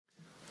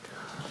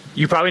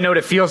You probably know what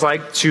it feels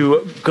like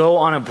to go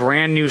on a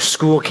brand new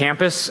school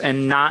campus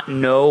and not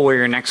know where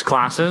your next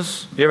class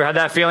is. You ever had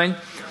that feeling?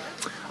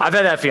 I've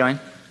had that feeling.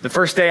 The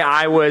first day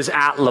I was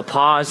at La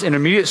Paz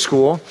Intermediate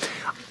School,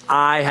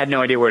 I had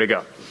no idea where to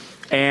go.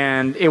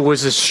 And it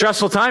was a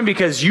stressful time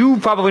because you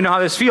probably know how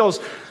this feels.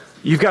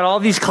 You've got all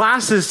these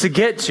classes to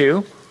get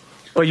to,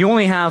 but you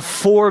only have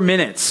 4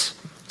 minutes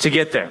to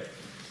get there.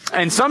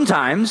 And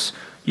sometimes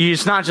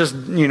it's not just,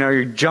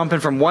 you're jumping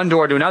from one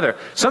door to another.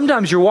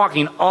 Sometimes you're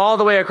walking all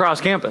the way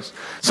across campus.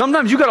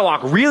 Sometimes you got to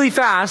walk really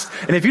fast.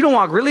 And if you don't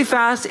walk really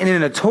fast and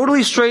in a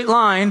totally straight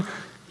line,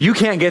 you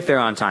can't get there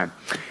on time.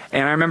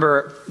 And I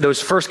remember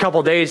those first couple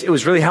of days, it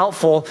was really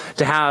helpful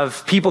to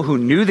have people who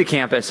knew the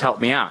campus help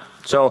me out.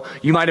 So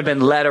you might have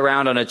been led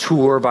around on a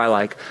tour by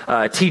like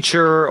a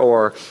teacher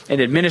or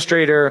an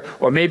administrator,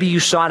 or maybe you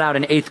sought out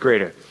an 8th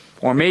grader.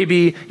 Or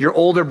maybe your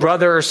older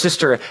brother or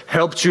sister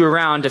helped you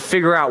around to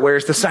figure out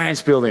where's the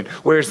science building,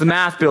 where's the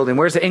math building,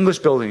 where's the English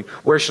building,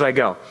 where should I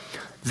go?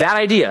 That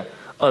idea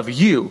of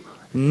you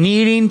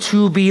needing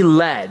to be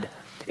led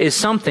is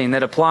something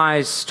that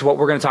applies to what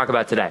we're going to talk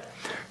about today.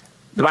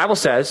 The Bible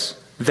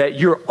says that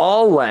you're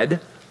all led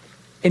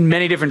in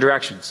many different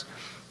directions.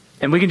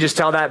 And we can just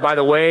tell that by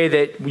the way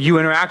that you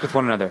interact with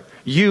one another.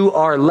 You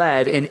are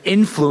led and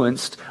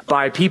influenced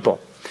by people.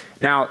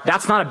 Now,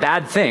 that's not a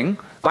bad thing.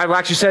 The Bible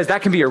actually says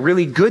that can be a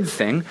really good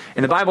thing.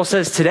 And the Bible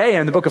says today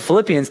in the book of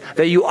Philippians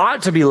that you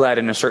ought to be led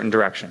in a certain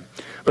direction.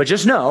 But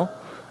just know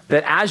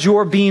that as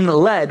you're being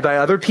led by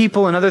other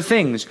people and other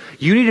things,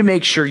 you need to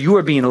make sure you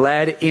are being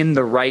led in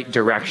the right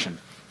direction.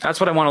 That's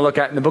what I want to look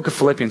at in the book of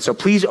Philippians. So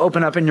please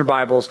open up in your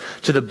Bibles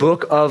to the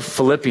book of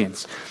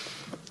Philippians.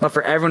 I'd love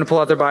for everyone to pull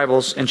out their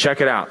Bibles and check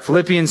it out.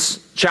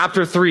 Philippians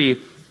chapter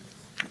 3,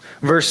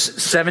 verse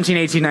 17,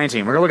 18,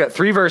 19. We're going to look at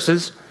 3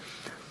 verses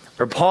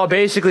where Paul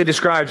basically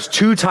describes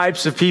 2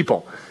 types of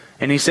people.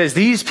 And he says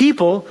these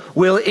people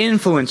will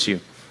influence you.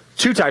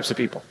 2 types of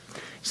people.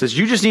 He says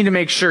you just need to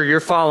make sure you're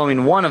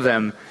following one of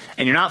them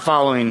and you're not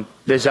following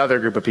this other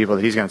group of people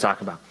that he's going to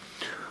talk about.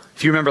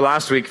 If you remember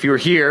last week, if you were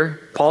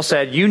here, Paul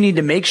said you need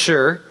to make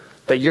sure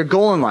that your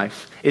goal in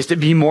life is to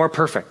be more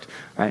perfect.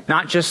 Right?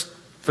 Not just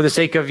for the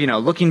sake of,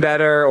 looking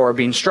better or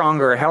being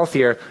stronger or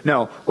healthier.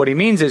 No, what he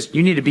means is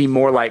you need to be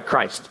more like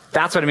Christ.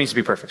 That's what it means to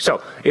be perfect.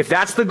 So if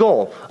that's the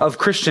goal of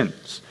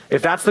Christians,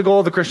 if that's the goal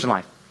of the Christian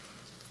life,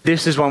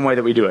 this is one way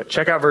that we do it.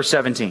 Check out verse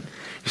 17.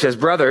 He says,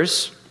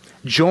 brothers,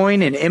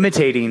 join in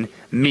imitating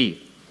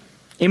me.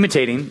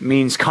 Imitating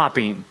means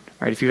copying,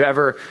 right? If you've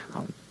ever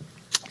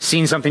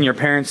seen something your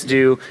parents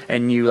do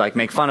and you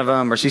make fun of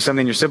them, or see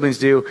something your siblings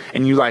do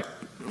and you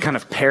kind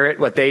of parrot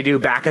what they do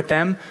back at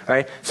them,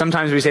 right?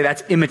 Sometimes we say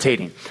that's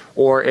imitating.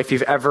 Or if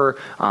you've ever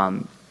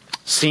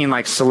seen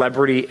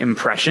celebrity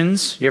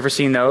impressions, you ever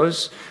seen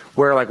those?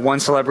 Where one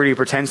celebrity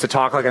pretends to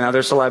talk like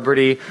another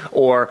celebrity,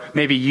 or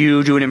maybe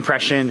you do an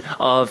impression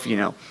of,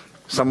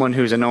 someone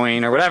who's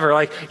annoying or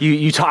whatever.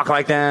 You talk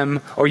like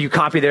them, or you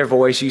copy their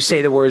voice, you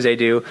say the words they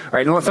do,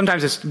 right? And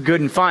sometimes it's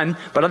good and fun,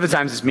 but other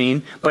times it's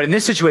mean. But in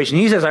this situation,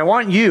 he says, I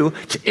want you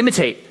to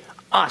imitate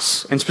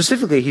us. And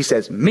specifically, he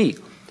says, me.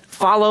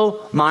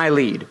 Follow my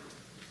lead.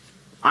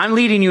 I'm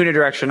leading you in a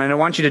direction, and I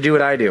want you to do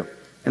what I do.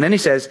 And then he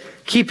says,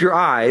 keep your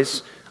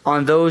eyes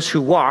on those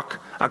who walk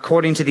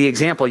according to the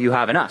example you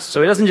have in us.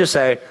 So he doesn't just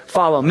say,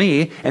 follow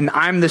me, and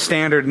I'm the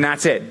standard, and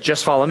that's it.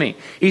 Just follow me.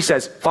 He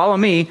says, follow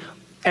me,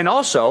 and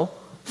also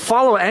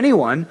follow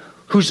anyone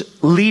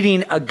who's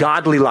leading a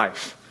godly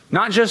life.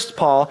 Not just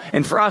Paul.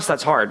 And for us,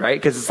 that's hard, right?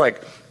 Because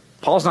it's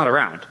Paul's not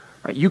around.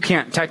 Right? You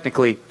can't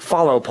technically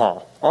follow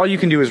Paul. All you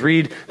can do is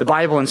read the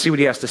Bible and see what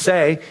he has to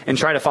say and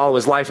try to follow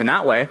his life in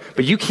that way.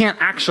 But you can't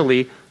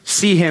actually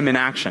see him in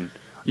action.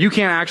 You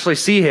can't actually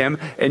see him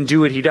and do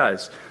what he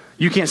does.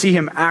 You can't see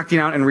him acting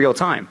out in real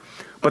time.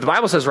 But the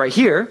Bible says right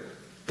here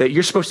that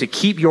you're supposed to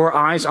keep your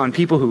eyes on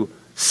people who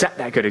set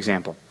that good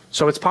example.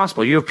 So it's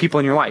possible. You have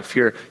people in your life.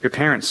 Your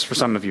parents, for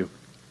some of you,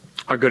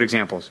 are good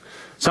examples.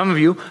 Some of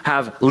you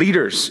have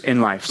leaders in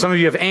life. Some of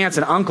you have aunts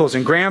and uncles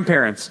and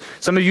grandparents.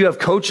 Some of you have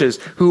coaches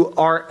who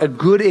are a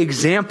good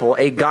example,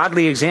 a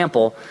godly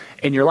example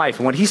in your life.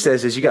 And what he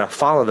says is you got to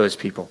follow those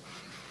people.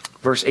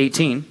 Verse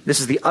 18, this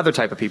is the other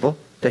type of people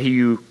that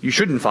you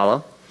shouldn't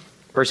follow.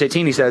 Verse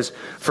 18, he says,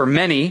 for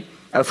many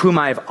of whom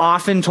I have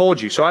often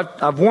told you. So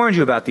I've warned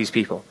you about these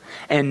people.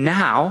 And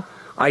now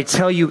I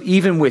tell you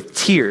even with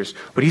tears.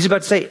 What he's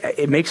about to say,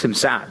 it makes him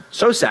sad.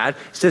 So sad.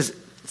 He says,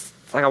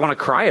 I want to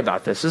cry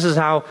about this. This is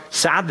how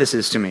sad this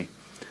is to me.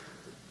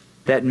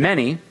 That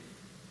many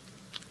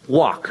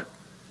walk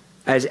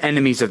as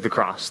enemies of the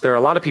cross. There are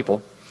a lot of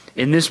people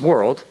in this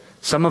world.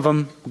 Some of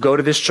them go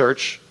to this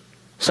church.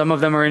 Some of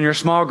them are in your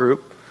small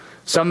group.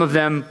 Some of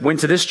them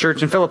went to this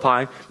church in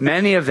Philippi.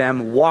 Many of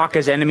them walk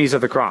as enemies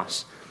of the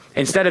cross.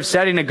 Instead of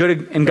setting a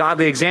good and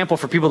godly example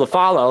for people to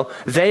follow,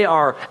 they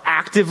are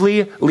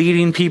actively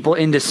leading people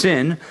into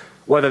sin,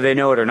 whether they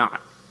know it or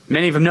not.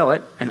 Many of them know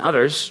it, and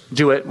others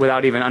do it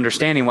without even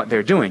understanding what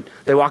they're doing.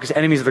 They walk as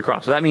enemies of the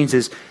cross. What that means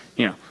is,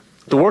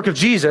 the work of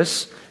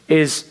Jesus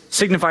is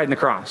signified in the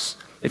cross.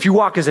 If you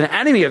walk as an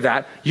enemy of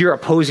that, you're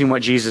opposing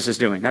what Jesus is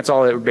doing. That's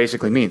all it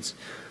basically means.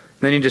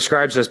 And then he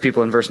describes those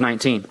people in verse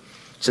 19. He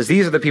says,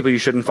 these are the people you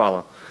shouldn't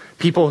follow.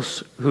 People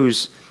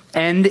whose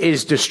end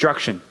is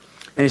destruction.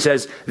 And he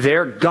says,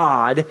 their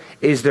God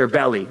is their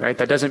belly, right?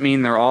 That doesn't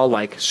mean they're all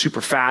like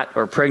super fat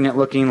or pregnant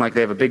looking, like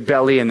they have a big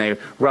belly and they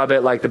rub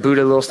it like the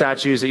Buddha little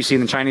statues that you see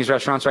in the Chinese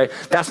restaurants, right?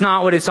 That's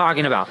not what it's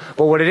talking about.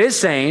 But what it is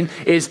saying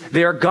is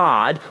their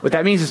God, what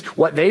that means is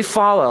what they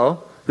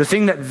follow, the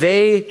thing that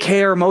they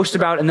care most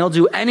about and they'll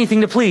do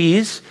anything to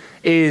please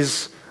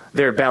is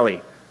their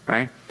belly,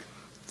 right?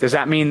 Does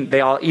that mean they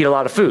all eat a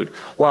lot of food?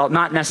 Well,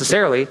 not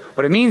necessarily.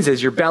 What it means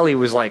is your belly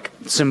was like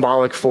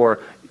symbolic for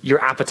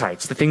your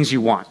appetites, the things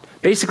you want.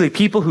 Basically,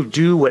 people who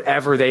do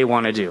whatever they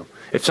want to do.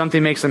 If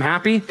something makes them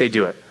happy, they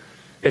do it.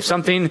 If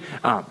something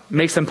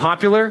makes them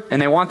popular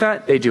and they want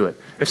that, they do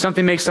it. If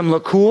something makes them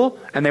look cool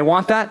and they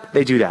want that,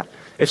 they do that.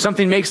 If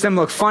something makes them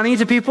look funny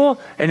to people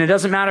and it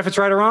doesn't matter if it's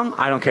right or wrong,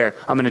 I don't care.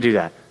 I'm going to do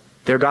that.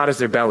 Their God is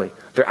their belly,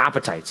 their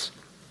appetites.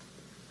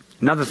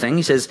 Another thing,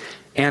 he says,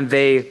 and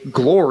they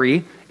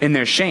glory in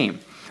their shame.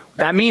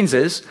 That means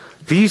is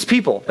these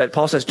people that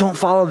Paul says, don't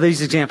follow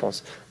these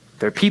examples.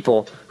 They're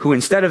people who,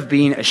 instead of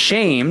being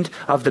ashamed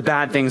of the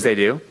bad things they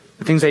do,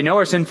 the things they know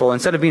are sinful,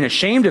 instead of being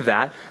ashamed of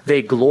that,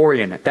 they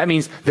glory in it. That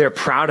means they're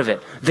proud of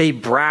it. They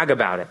brag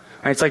about it.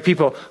 Right? It's like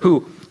people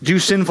who do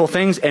sinful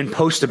things and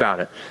post about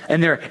it.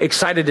 And they're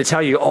excited to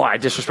tell you, oh, I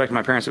disrespected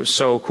my parents. It was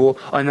so cool.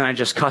 And then I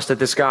just cussed at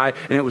this guy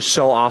and it was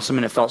so awesome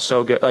and it felt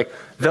so good.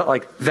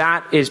 Like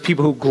that is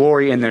people who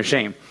glory in their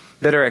shame,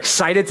 that are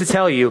excited to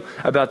tell you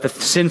about the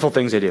sinful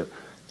things they do.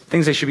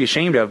 Things they should be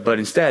ashamed of, but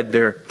instead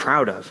they're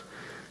proud of.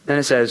 Then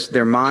it says,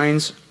 their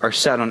minds are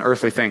set on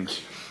earthly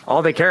things.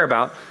 All they care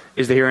about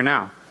is the here and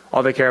now.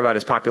 All they care about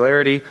is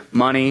popularity,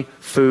 money,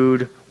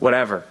 food,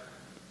 whatever.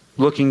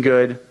 Looking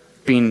good,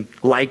 being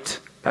liked.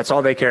 That's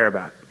all they care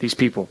about, these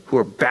people who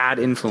are bad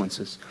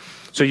influences.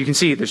 So you can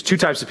see there's two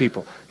types of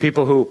people.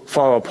 People who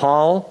follow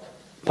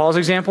Paul's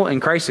example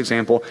and Christ's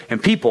example,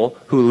 and people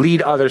who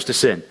lead others to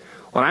sin.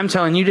 What I'm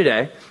telling you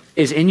today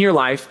is in your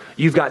life,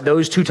 you've got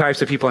those two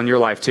types of people in your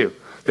life too.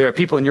 There are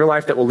people in your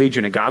life that will lead you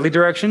in a godly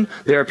direction.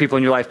 There are people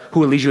in your life who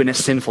will lead you in a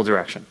sinful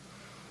direction.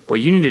 What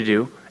you need to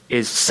do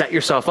is set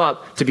yourself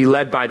up to be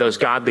led by those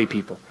godly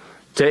people.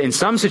 To, in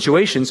some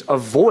situations,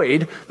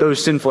 avoid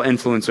those sinful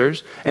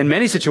influencers. In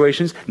many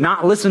situations,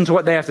 not listen to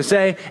what they have to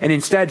say, and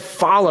instead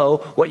follow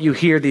what you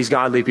hear these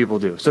godly people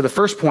do. So the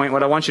first point,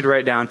 what I want you to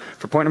write down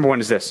for point number 1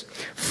 is this.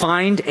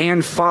 Find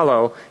and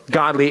follow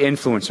godly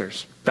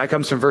influencers. That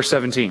comes from verse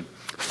 17.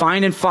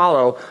 Find and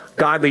follow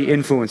godly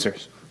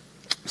influencers.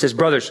 It says,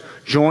 brothers,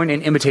 join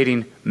in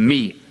imitating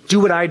me. Do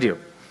what I do.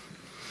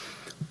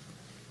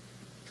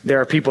 There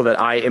are people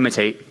that I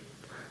imitate,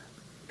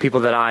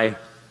 people that I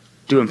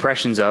do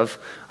impressions of,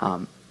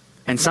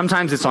 and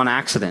sometimes it's on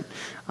accident.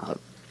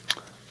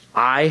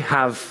 I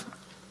have,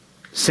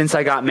 since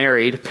I got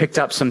married, picked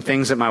up some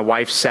things that my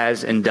wife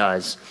says and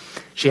does.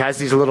 She has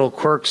these little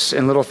quirks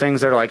and little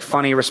things that are like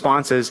funny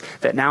responses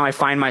that now I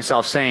find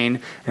myself saying,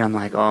 and I'm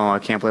like, oh, I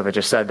can't believe I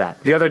just said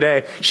that. The other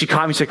day, she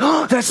caught me, she's like,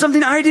 oh, that's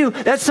something I do.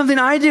 That's something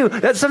I do.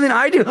 That's something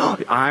I do. Oh,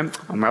 I'm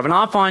rubbing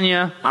off on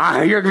you.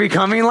 You're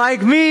becoming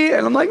like me.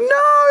 And I'm like,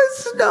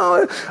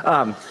 no.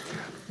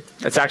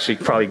 It's actually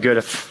probably good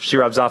if she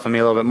rubs off on me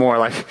a little bit more.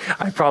 Like,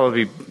 I'd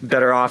probably be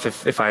better off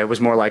if I was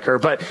more like her.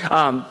 But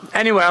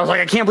anyway, I was like,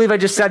 I can't believe I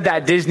just said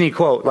that Disney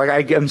quote. Like,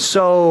 I am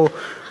so,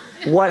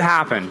 what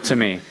happened to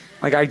me?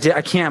 Like,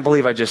 I can't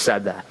believe I just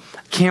said that.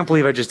 I can't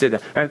believe I just did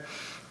that. Right?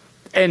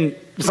 And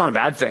it's not a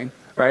bad thing,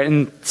 right?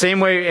 And same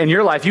way in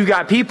your life, you've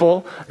got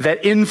people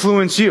that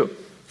influence you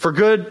for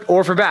good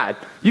or for bad.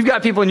 You've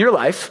got people in your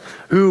life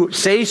who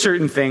say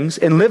certain things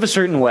and live a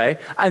certain way,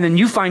 and then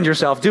you find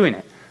yourself doing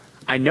it.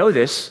 I know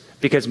this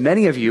because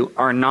many of you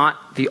are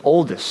not the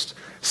oldest.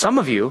 Some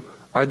of you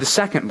are the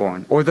second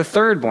born or the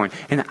third born.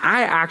 And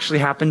I actually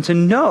happen to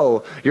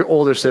know your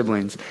older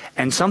siblings.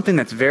 And something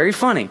that's very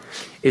funny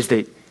is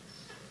that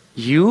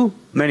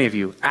many of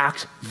you,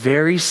 act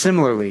very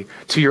similarly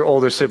to your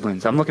older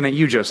siblings. I'm looking at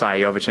you,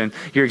 Josiah Jovichin.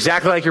 You're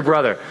exactly like your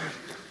brother.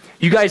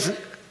 You guys,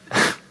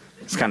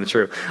 it's kind of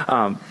true.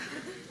 A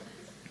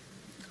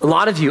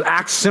lot of you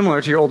act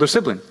similar to your older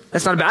sibling.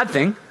 That's not a bad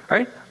thing,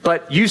 right?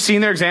 But you've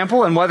seen their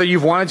example, and whether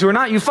you've wanted to or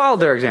not, you followed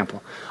their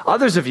example.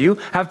 Others of you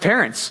have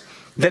parents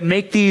that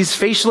make these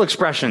facial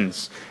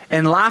expressions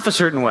and laugh a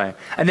certain way.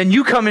 And then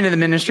you come into the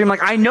ministry, I'm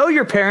like, I know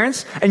your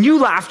parents, and you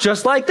laugh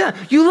just like them.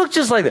 You look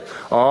just like them.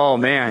 Oh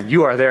man,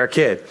 you are their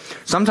kid.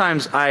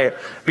 Sometimes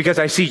because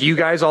I see you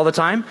guys all the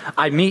time,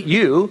 I meet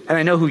you, and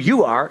I know who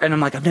you are, and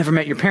I'm like, I've never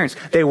met your parents.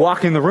 They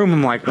walk in the room,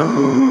 I'm like,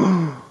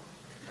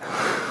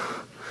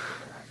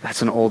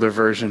 that's an older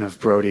version of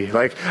Brody.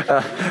 Like,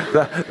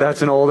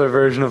 that's an older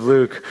version of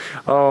Luke.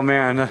 Oh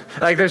man.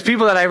 Like, there's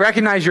people that I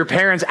recognize your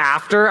parents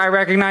after I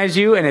recognize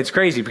you, and it's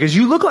crazy because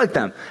you look like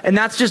them. And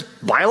that's just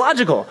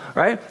biological,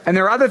 right? And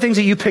there are other things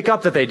that you pick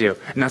up that they do.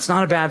 And that's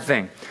not a bad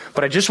thing.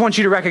 But I just want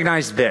you to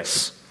recognize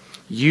this.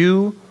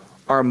 You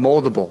are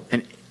moldable,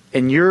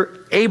 and you're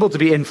able to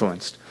be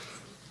influenced.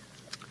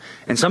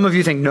 And some of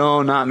you think,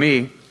 no, not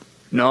me.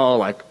 No,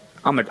 like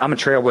I'm a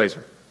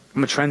trailblazer.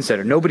 I'm a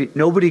trendsetter.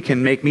 Nobody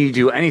can make me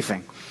do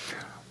anything.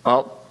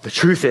 Well, the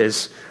truth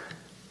is,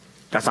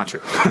 that's not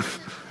true.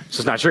 It's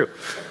just not true.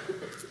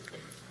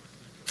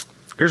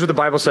 Here's what the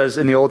Bible says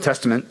in the Old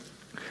Testament.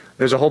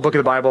 There's a whole book of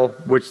the Bible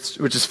which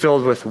is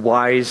filled with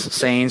wise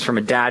sayings from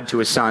a dad to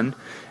his son.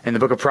 In the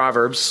book of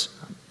Proverbs,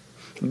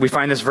 we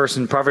find this verse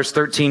in Proverbs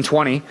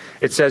 13:20.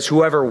 It says,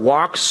 whoever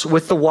walks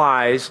with the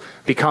wise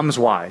becomes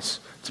wise.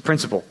 It's a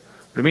principle.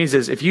 What it means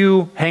is if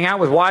you hang out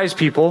with wise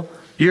people,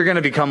 you're going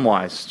to become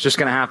wise. It's just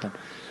going to happen.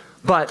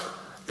 But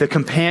the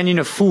companion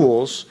of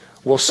fools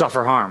will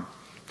suffer harm.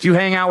 If you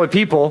hang out with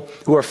people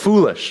who are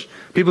foolish,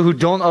 people who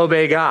don't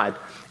obey God,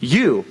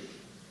 you,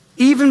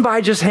 even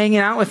by just hanging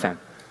out with them,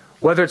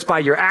 whether it's by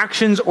your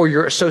actions or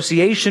your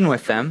association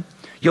with them,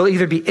 you'll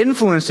either be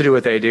influenced to do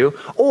what they do,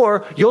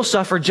 or you'll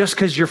suffer just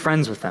because you're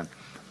friends with them.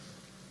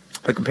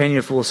 The companion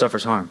of fools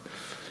suffers harm.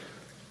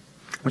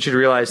 I want you to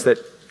realize that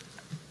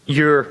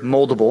you're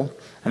moldable,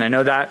 and I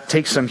know that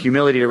takes some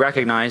humility to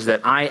recognize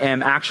that I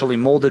am actually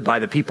molded by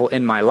the people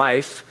in my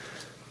life.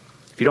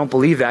 If you don't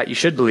believe that, you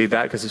should believe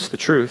that because it's the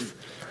truth.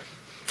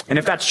 And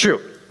if that's true,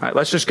 all right,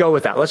 let's just go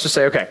with that. Let's just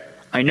say, okay,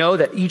 I know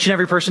that each and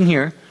every person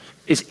here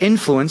is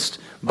influenced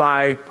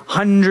by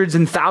hundreds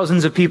and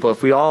thousands of people.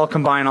 If we all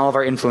combine all of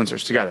our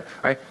influencers together,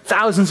 right?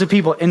 Thousands of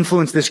people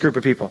influence this group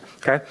of people,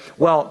 okay?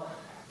 Well,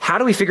 how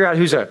do we figure out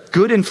who's a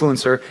good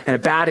influencer and a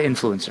bad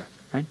influencer,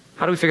 right?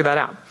 How do we figure that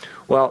out?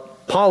 Well,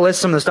 Paul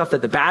lists some of the stuff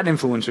that the bad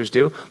influencers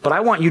do, but I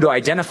want you to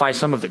identify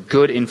some of the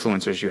good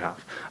influencers you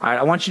have. All right,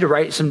 I want you to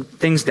write some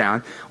things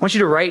down. I want you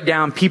to write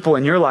down people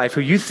in your life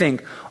who you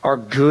think are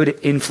good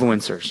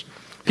influencers.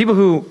 People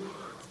who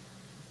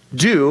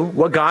do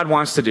what God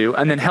wants to do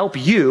and then help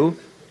you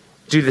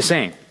do the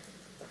same.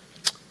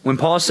 When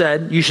Paul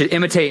said, you should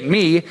imitate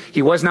me,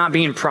 he was not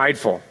being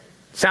prideful.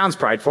 Sounds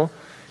prideful.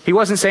 He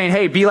wasn't saying,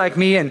 hey, be like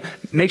me and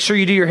make sure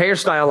you do your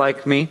hairstyle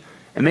like me.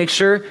 And make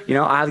sure,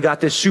 I've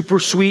got this super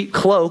sweet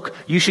cloak.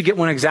 You should get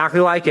one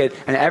exactly like it.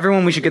 And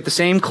everyone, we should get the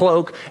same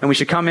cloak. And we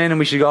should come in and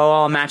we should go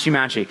all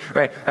matchy-matchy.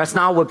 Right? That's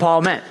not what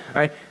Paul meant.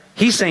 Right?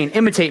 He's saying,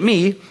 imitate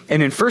me.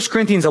 And in 1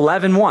 Corinthians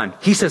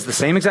 11:1, he says the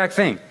same exact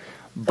thing.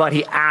 But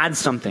he adds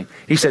something.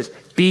 He says,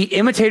 be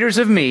imitators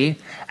of me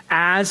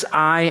as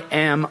I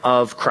am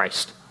of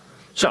Christ.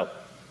 So,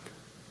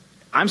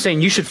 I'm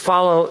saying you should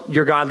follow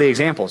your godly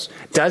examples.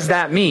 Does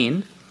that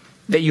mean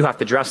that you have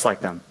to dress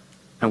like them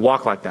and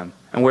walk like them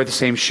and wear the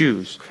same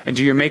shoes and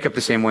do your makeup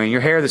the same way and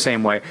your hair the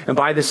same way and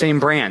buy the same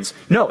brands?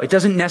 No, it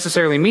doesn't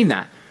necessarily mean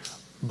that.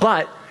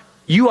 But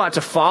you ought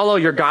to follow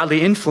your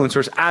godly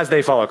influencers as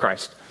they follow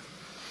Christ.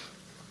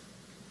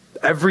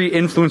 Every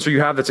influencer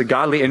you have that's a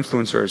godly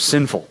influencer is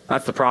sinful.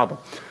 That's the problem.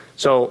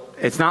 So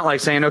it's not like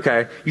saying,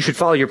 okay, you should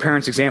follow your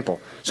parents' example.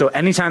 So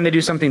anytime they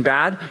do something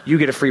bad, you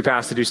get a free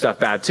pass to do stuff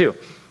bad too.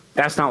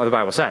 That's not what the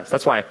Bible says.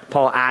 That's why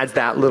Paul adds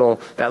that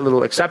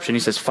little exception. He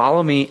says,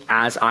 follow me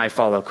as I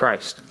follow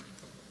Christ.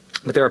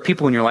 But there are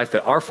people in your life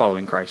that are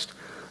following Christ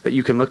that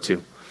you can look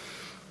to.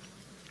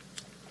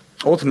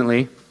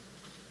 Ultimately,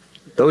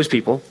 those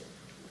people,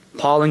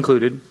 Paul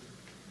included,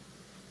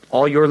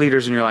 all your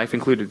leaders in your life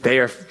included, they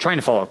are trying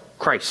to follow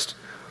Christ.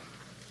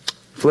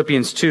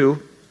 Philippians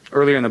 2,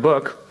 earlier in the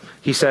book,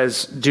 he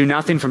says, do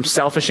nothing from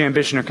selfish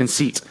ambition or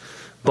conceit,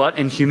 but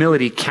in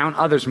humility count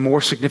others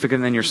more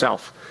significant than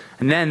yourself.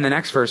 And then the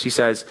next verse he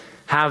says,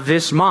 have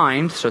this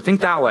mind, so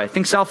think that way,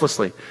 think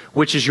selflessly,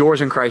 which is yours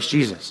in Christ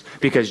Jesus,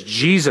 because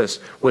Jesus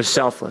was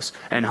selfless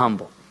and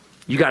humble.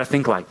 You got to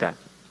think like that.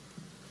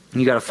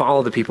 And you got to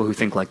follow the people who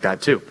think like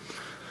that too.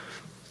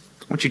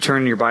 I want you to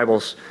turn your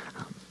Bibles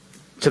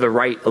to the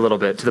right a little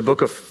bit, to the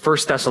book of 1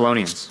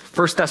 Thessalonians.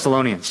 1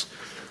 Thessalonians.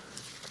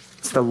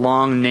 It's the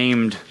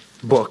long-named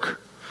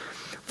book.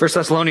 1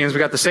 Thessalonians, we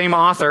got the same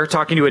author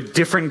talking to a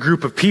different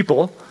group of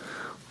people.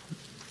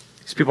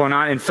 These people are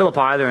not in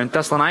Philippi, they're in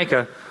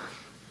Thessalonica.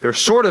 They're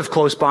sort of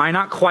close by,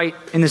 not quite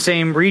in the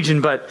same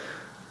region, but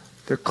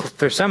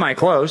they're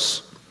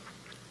semi-close.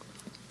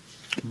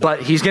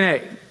 But he's going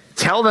to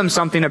tell them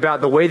something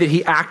about the way that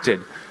he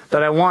acted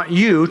that I want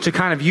you to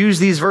kind of use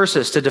these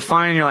verses to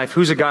define in your life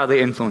who's a godly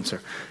influencer.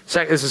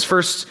 This is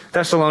 1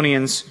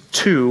 Thessalonians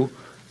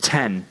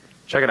 2:10.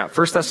 Check it out.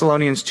 1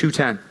 Thessalonians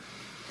 2:10.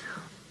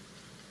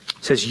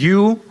 It says,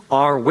 you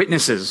are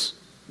witnesses.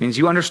 Means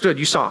you understood,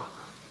 you saw.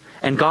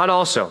 And God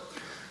also,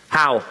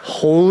 how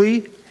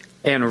holy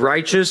and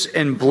righteous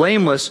and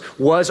blameless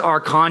was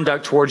our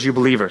conduct towards you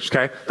believers.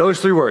 Okay?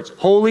 Those three words.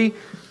 Holy,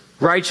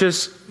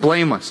 righteous,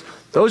 blameless.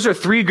 Those are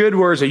three good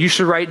words that you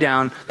should write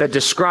down that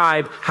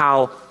describe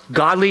how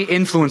godly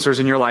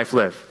influencers in your life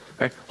live.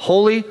 Okay?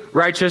 Holy,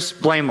 righteous,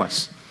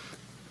 blameless.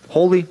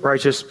 Holy,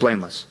 righteous,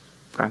 blameless.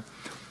 Okay?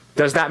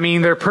 Does that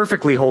mean they're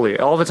perfectly holy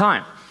all the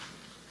time?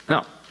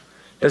 No.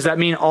 Does that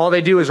mean all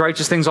they do is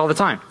righteous things all the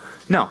time?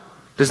 No.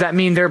 Does that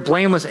mean they're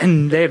blameless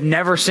and they've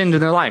never sinned in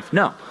their life?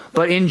 No.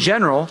 But in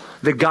general,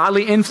 the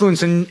godly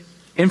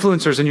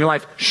influencers in your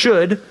life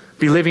should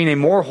be living a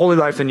more holy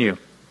life than you.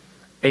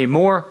 A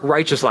more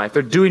righteous life.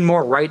 They're doing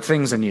more right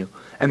things than you.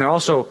 And they're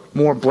also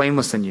more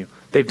blameless than you.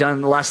 They've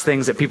done less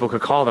things that people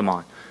could call them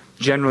on,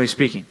 generally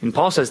speaking. And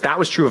Paul says that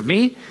was true of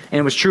me, and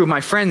it was true of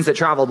my friends that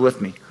traveled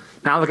with me.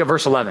 Now look at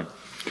verse 11.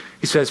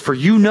 He says, for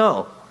you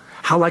know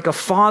how like a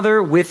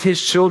father with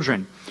his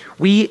children,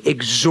 we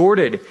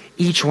exhorted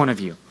each one of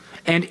you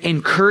and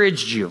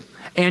encouraged you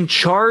and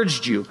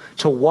charged you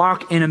to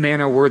walk in a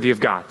manner worthy of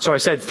God. So I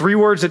said 3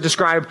 words that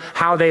describe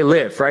how they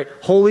live, right?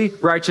 Holy,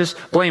 righteous,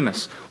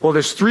 blameless. Well,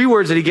 there's 3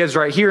 words that he gives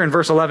right here in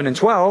verse 11 and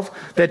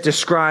 12 that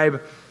describe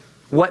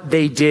what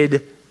they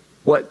did,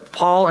 what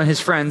Paul and his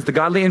friends, the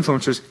godly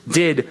influencers,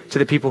 did to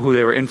the people who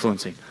they were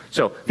influencing.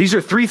 So these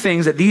are 3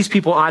 things that these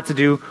people ought to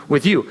do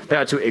with you. They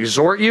ought to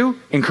exhort you,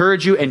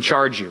 encourage you, and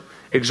charge you.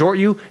 Exhort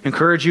you,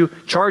 encourage you,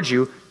 charge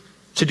you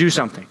to do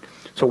something.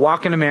 To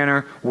walk in a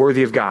manner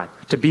worthy of God,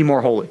 to be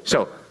more holy.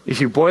 So if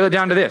you boil it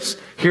down to this,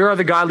 here are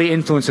the godly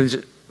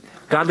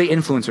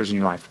influencers in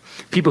your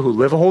life. People who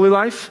live a holy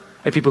life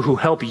and people who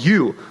help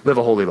you live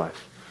a holy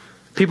life.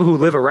 People who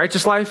live a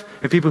righteous life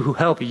and people who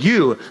help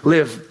you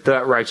live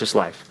that righteous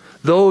life.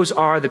 Those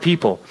are the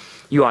people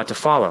you ought to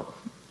follow.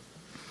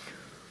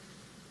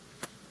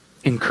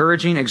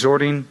 Encouraging,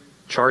 exhorting,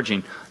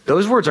 charging.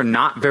 Those words are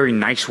not very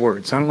nice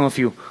words. I don't know if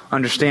you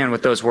understand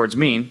what those words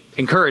mean.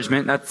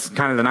 Encouragement, that's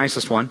kind of the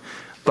nicest one.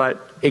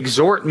 But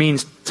exhort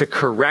means to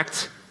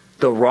correct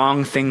the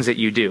wrong things that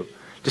you do.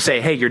 To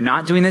say, hey, you're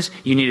not doing this,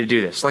 you need to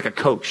do this. Like a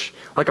coach,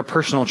 like a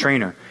personal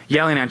trainer,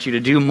 yelling at you to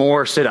do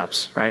more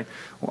sit-ups, right?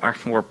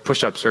 Or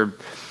push-ups, or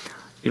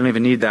you don't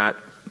even need that,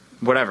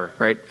 whatever,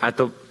 right? At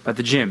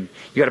the gym.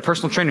 You got a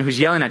personal trainer who's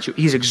yelling at you.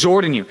 He's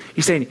exhorting you.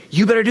 He's saying,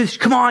 you better do this.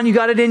 Come on, you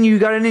got it in you, you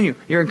got it in you.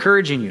 You're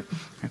encouraging you.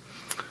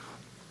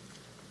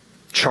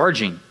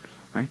 Charging,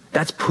 right?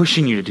 That's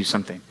pushing you to do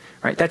something,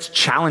 right? That's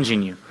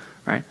challenging you,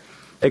 right?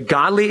 The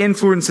godly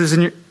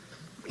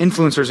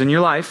influencers in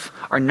your life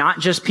are not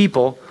just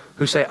people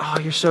who say, oh,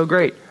 you're so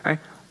great, right?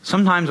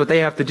 Sometimes what they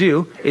have to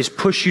do is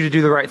push you to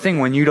do the right thing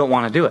when you don't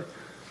want to do it.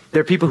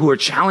 They're people who are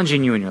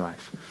challenging you in your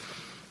life.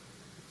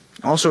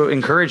 Also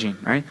encouraging,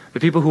 right? The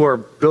people who are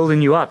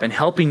building you up and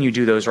helping you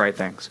do those right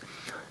things.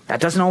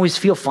 That doesn't always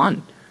feel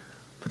fun,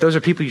 but those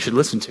are people you should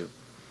listen to.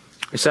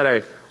 I said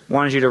I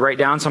wanted you to write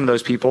down some of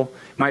those people.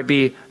 It might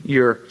be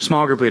your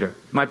small group leader.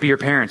 It might be your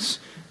parents.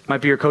 It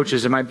might be your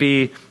coaches. It might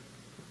be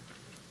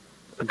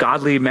a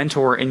godly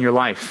mentor in your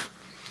life.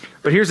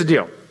 But here's the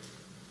deal.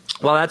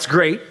 Well, that's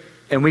great,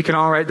 and we can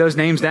all write those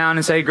names down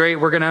and say, great,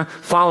 we're going to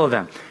follow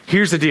them.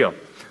 Here's the deal.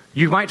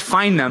 You might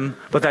find them,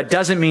 but that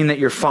doesn't mean that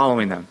you're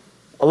following them.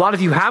 A lot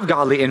of you have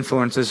godly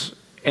influences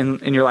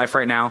in your life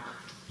right now,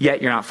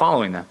 yet you're not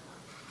following them.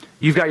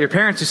 You've got your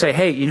parents who say,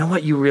 hey, you know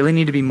what? You really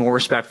need to be more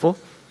respectful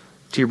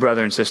to your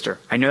brother and sister.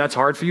 I know that's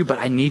hard for you, but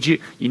I need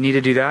you. You need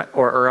to do that,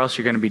 or else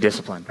you're going to be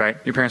disciplined, right?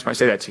 Your parents might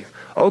say that to you.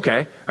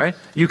 Okay, right?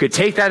 You could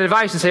take that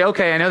advice and say,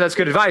 okay, I know that's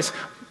good advice,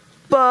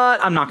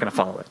 but I'm not going to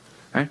follow it,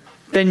 right?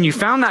 Then you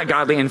found that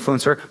godly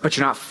influencer, but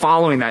you're not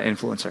following that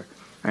influencer,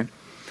 right?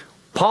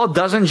 Paul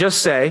doesn't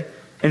just say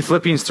in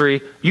Philippians 3,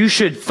 you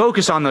should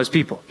focus on those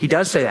people. He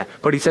does say that,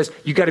 but he says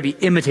you got to be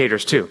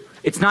imitators too.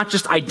 It's not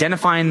just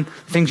identifying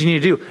things you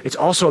need to do. It's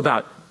also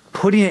about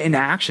putting it into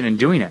action and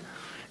doing it.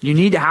 You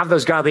need to have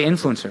those godly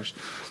influencers.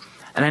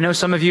 And I know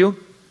some of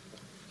you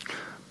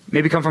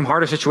maybe come from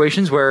harder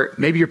situations where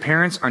maybe your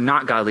parents are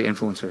not godly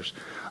influencers.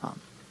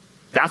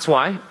 That's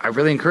why I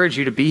really encourage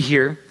you to be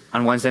here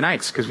on Wednesday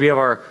nights, because we have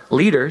our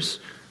leaders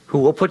who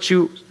will put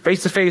you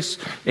face to face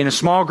in a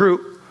small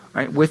group,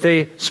 right, with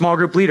a small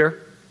group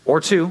leader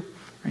or 2.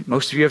 Right?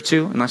 Most of you have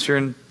 2, unless you're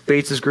in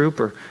Bates's group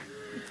or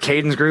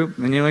Caden's group,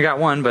 and you only got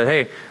 1, but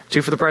hey,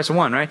 2 for the price of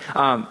 1, right?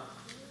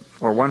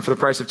 Or 1 for the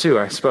price of 2,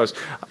 I suppose.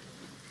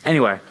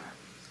 Anyway,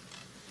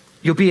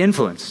 you'll be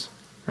influenced.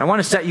 I want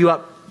to set you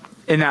up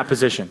in that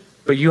position,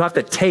 but you have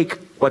to take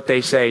what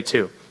they say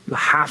too. You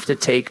have to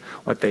take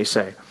what they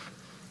say.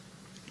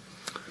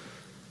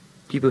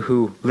 People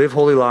who live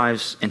holy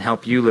lives and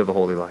help you live a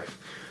holy life.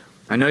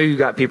 I know you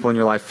got people in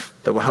your life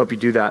that will help you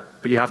do that,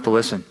 but you have to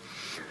listen.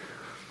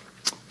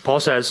 Paul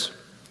says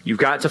you've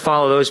got to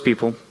follow those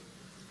people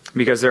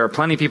because there are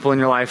plenty of people in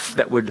your life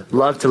that would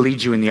love to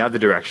lead you in the other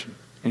direction,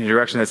 in a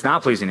direction that's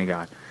not pleasing to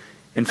God.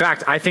 In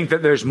fact, I think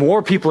that there's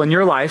more people in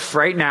your life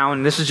right now,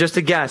 and this is just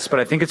a guess, but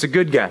I think it's a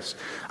good guess.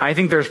 I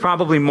think there's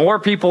probably more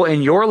people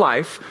in your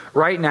life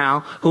right now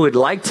who would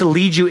like to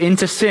lead you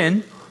into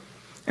sin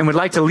and would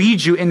like to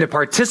lead you into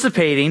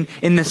participating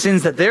in the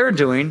sins that they're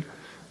doing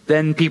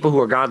than people who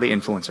are godly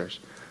influencers.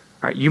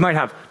 All right, you might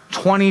have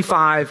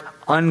 25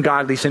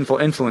 ungodly, sinful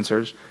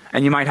influencers,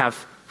 and you might have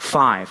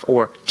 5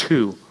 or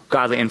 2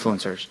 godly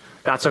influencers.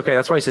 That's okay.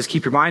 That's why he says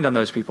keep your mind on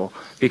those people,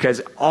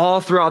 because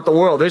all throughout the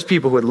world, there's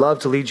people who would love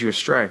to lead you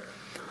astray.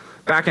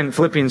 Back in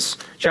Philippians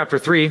chapter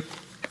 3,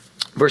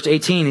 verse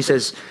 18, he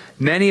says,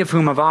 many of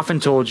whom I've often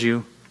told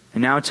you,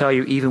 and now tell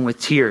you even with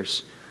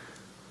tears,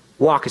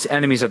 walk as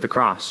enemies of the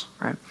cross.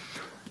 Right?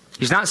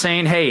 He's not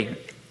saying, hey,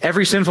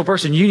 every sinful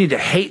person, you need to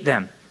hate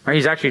them. Right?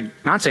 He's actually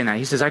not saying that.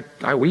 He says,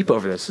 I weep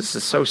over this. This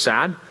is so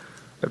sad.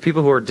 There are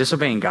people who are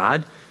disobeying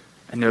God,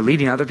 and they're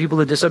leading other people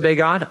to disobey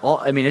God.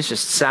 It's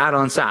just sad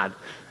on sad.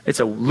 It's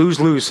a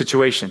lose-lose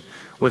situation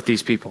with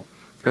these people.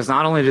 Because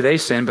not only do they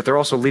sin, but they're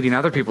also leading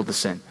other people to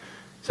sin.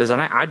 He says,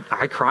 and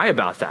I cry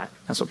about that.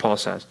 That's what Paul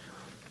says.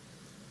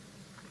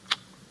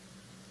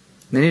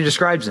 Then he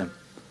describes them.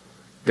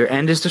 Their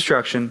end is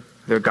destruction.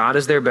 Their God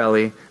is their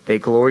belly. They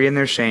glory in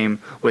their shame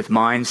with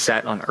minds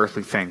set on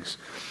earthly things.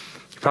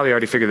 You probably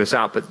already figured this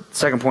out, but the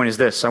second point is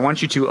this. I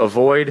want you to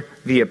avoid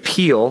the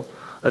appeal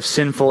of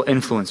sinful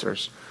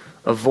influencers.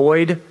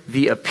 Avoid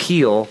the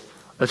appeal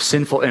of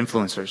sinful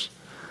influencers.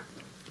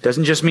 It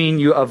doesn't just mean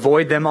you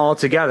avoid them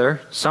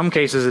altogether. Some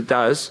cases it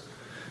does.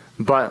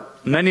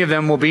 But many of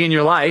them will be in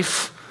your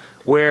life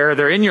where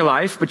they're in your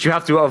life, but you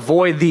have to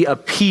avoid the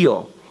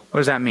appeal. What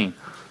does that mean?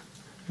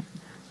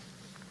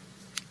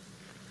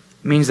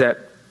 It means that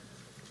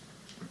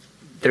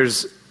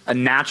there's a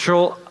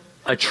natural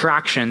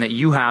attraction that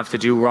you have to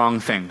do wrong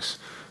things.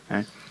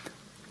 Okay?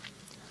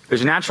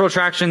 There's a natural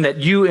attraction that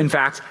you, in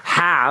fact,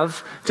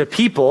 have to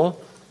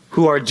people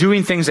who are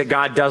doing things that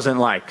God doesn't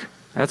like.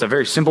 That's a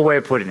very simple way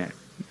of putting it.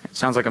 It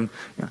sounds like I'm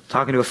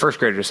talking to a first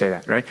grader to say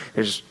that, right?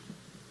 There's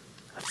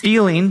a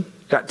feeling,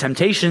 you've got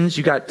temptations,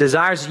 you've got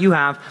desires that you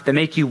have that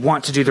make you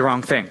want to do the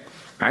wrong thing,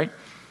 right?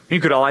 You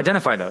could all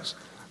identify those.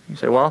 You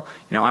say, well,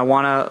 I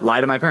want to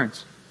lie to my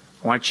parents.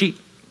 I want to cheat.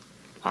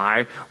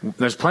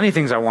 There's plenty of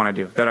things I want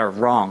to do that are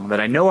wrong,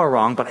 that I know are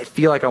wrong, but I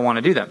feel like I want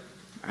to do them.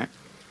 Right?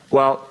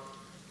 Well,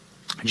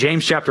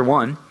 James chapter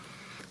 1,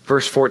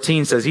 verse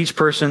 14 says, each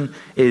person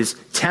is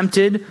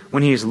tempted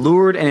when he is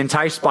lured and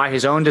enticed by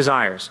his own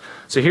desires.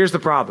 So here's the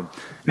problem.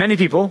 Many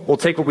people will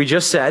take what we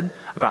just said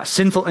about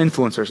sinful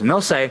influencers, and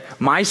they'll say,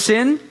 my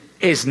sin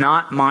is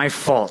not my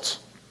fault.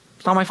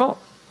 It's not my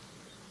fault.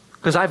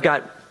 Because I've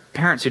got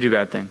parents who do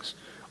bad things.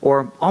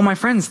 Or all my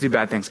friends do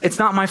bad things. It's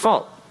not my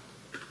fault.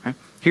 Right?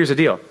 Here's the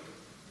deal.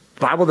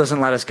 The Bible doesn't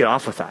let us get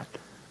off with that.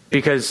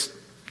 Because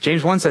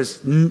James 1 says,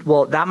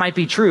 well, that might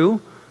be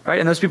true, right?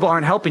 And those people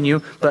aren't helping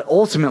you. But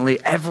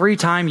ultimately, every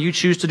time you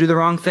choose to do the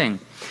wrong thing,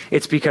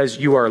 it's because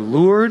you are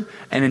lured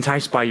and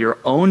enticed by your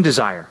own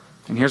desire.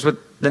 And here's what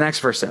the next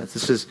verse says.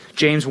 This is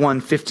James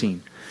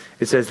 1:15.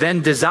 It says,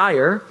 then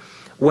desire,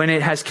 when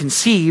it has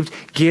conceived,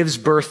 gives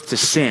birth to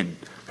sin.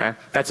 Okay?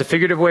 That's a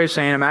figurative way of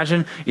saying,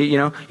 imagine,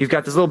 you've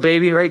got this little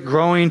baby, right,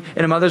 growing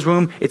in a mother's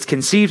womb. It's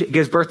conceived, it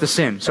gives birth to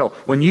sin. So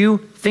when you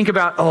think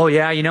about, oh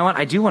yeah, you know what?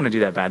 I do want to do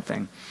that bad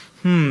thing.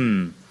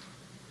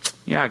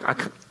 Yeah,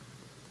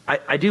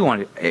 I do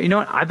want to. You know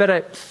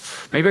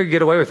what? Maybe I could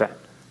get away with that,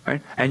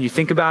 right? And you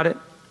think about it.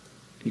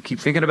 You keep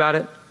thinking about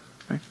it.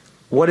 Right?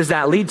 What does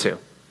that lead to?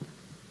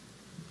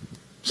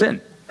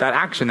 Sin. That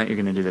action that you're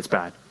going to do that's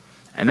bad.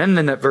 And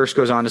then that verse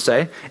goes on to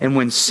say, and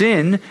when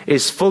sin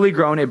is fully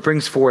grown, it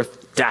brings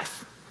forth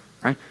death.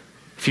 Right?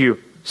 If you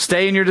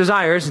stay in your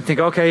desires and think,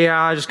 okay,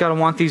 yeah, I just got to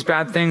want these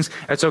bad things.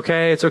 It's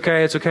okay.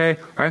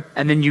 Right?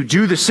 And then you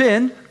do the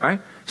sin, right?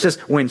 It says,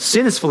 when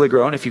sin is fully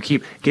grown, if you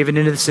keep giving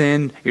into the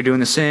sin, you're doing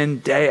the sin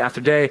day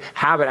after day,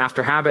 habit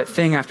after habit,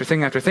 thing after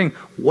thing after thing.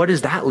 What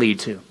does that lead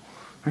to?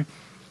 Right?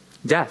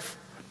 Death.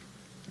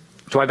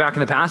 That's why back in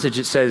the passage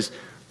it says,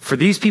 for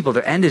these people,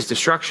 their end is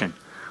destruction.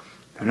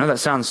 I know that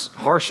sounds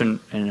harsh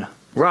and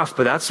rough,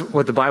 but that's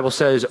what the Bible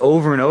says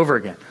over and over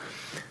again.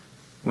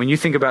 When you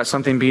think about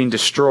something being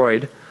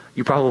destroyed,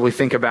 you probably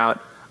think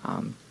about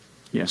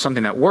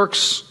something that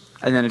works,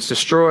 and then it's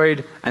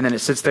destroyed, and then it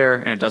sits there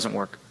and it doesn't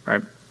work,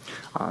 right?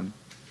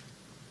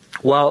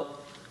 Well,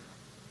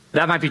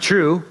 that might be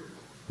true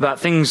about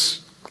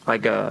things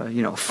like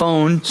a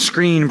phone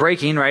screen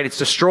breaking, right? It's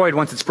destroyed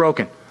once it's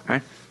broken,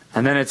 right?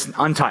 And then it's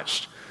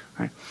untouched,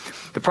 right?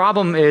 The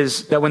problem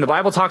is that when the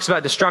Bible talks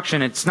about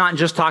destruction, it's not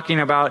just talking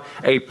about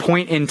a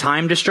point in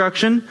time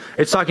destruction.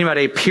 It's talking about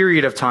a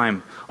period of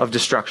time of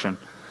destruction,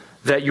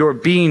 that you're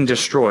being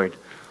destroyed.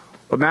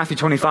 What Matthew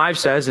 25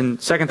 says,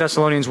 and 2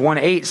 Thessalonians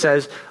 1:8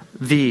 says,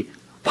 the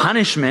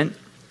punishment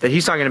that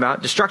he's talking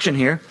about, destruction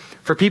here,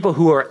 for people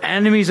who are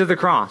enemies of the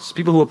cross,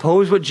 people who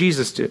oppose what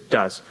Jesus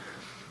does,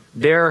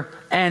 their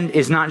end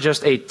is not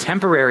just a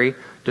temporary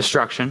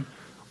destruction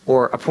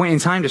or a point in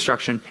time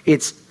destruction,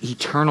 it's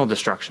eternal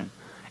destruction.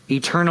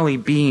 Eternally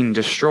being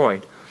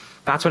destroyed.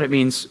 That's what it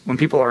means when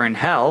people are in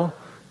hell.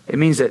 It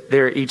means that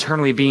they're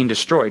eternally being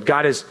destroyed.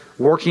 God is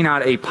working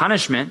out a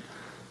punishment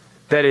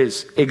that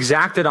is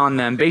exacted on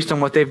them based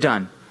on what they've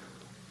done.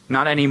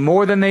 Not any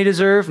more than they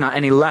deserve, not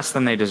any less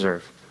than they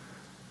deserve.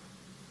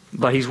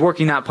 But he's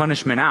working that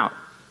punishment out.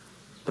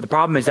 But the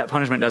problem is that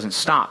punishment doesn't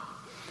stop.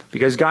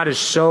 Because God is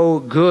so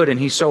good and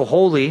he's so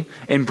holy,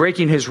 and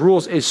breaking his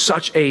rules is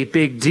such a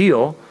big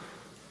deal.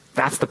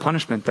 That's the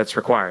punishment that's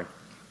required.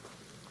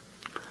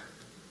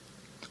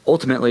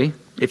 Ultimately,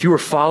 if you were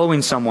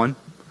following someone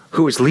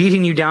who was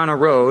leading you down a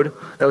road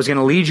that was going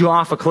to lead you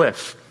off a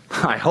cliff,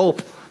 I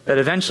hope that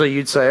eventually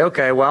you'd say,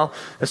 okay, well,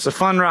 it's a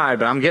fun ride,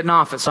 but I'm getting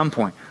off at some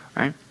point,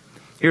 right?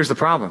 Here's the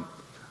problem.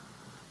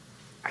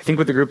 I think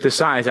with a group this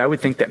size, I would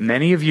think that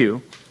many of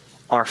you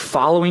are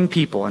following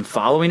people and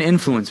following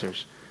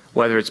influencers,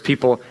 whether it's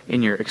people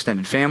in your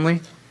extended family,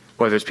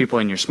 whether it's people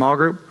in your small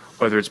group,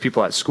 whether it's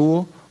people at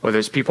school, whether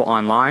it's people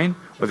online,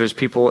 whether it's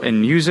people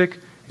in music,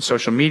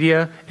 social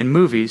media, and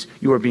movies.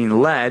 You are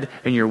being led,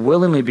 and you're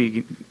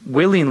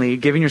willingly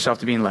giving yourself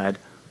to being led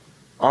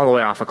all the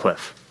way off a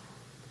cliff,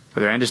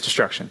 where their end is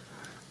destruction.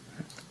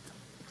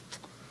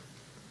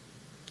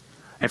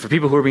 And for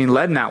people who are being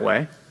led in that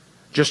way,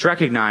 just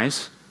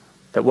recognize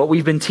that what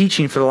we've been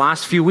teaching for the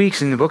last few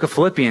weeks in the book of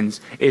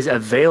Philippians is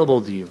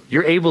available to you.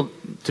 You're able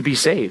to be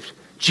saved.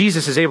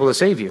 Jesus is able to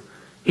save you.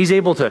 He's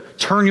able to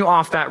turn you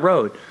off that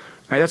road.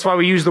 Right? That's why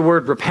we use the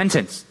word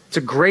repentance. It's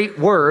a great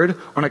word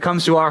when it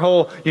comes to our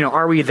whole,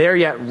 are we there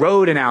yet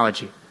road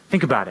analogy.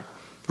 Think about it.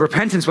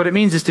 Repentance, what it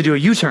means is to do a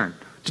U-turn,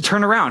 to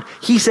turn around.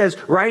 He says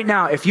right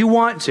now, if you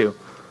want to,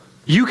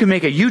 you can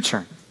make a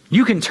U-turn.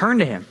 You can turn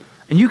to him,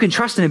 and you can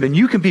trust in him, and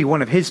you can be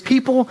one of his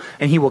people,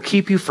 and he will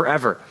keep you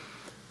forever.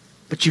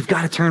 But you've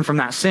got to turn from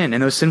that sin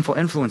and those sinful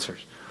influencers.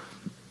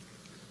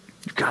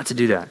 You've got to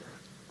do that.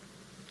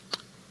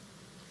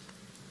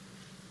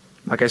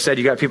 Like I said,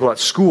 you got people at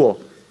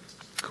school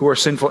who are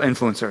sinful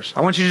influencers.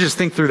 I want you to just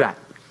think through that.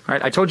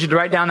 Right? I told you to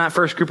write down that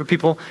first group of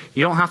people.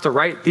 You don't have to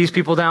write these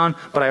people down,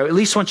 but I at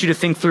least want you to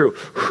think through,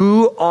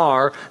 who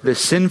are the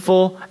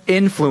sinful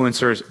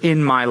influencers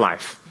in my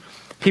life?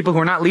 People who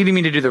are not leading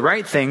me to do the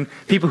right thing,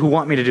 people who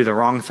want me to do the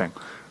wrong thing.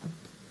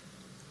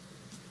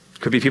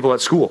 Could be people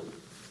at school.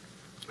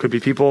 Could be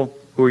people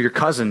who are your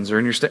cousins or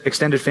in your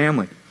extended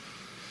family.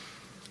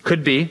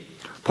 Could be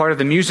part of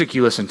the music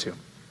you listen to,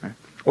 right?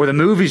 Or the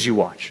movies you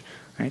watch.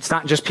 Right? It's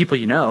not just people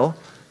you know.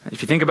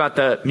 If you think about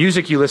the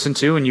music you listen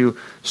to and you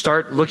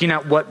start looking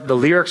at what the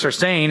lyrics are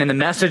saying and the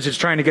message it's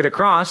trying to get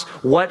across,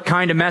 what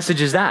kind of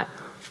message is that?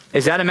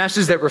 Is that a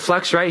message that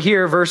reflects right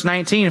here, verse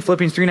 19,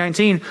 Philippians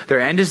 3:19, their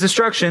end is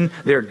destruction,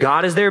 their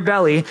God is their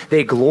belly,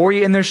 they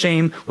glory in their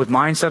shame with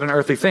mind set on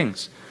earthly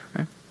things.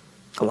 Right?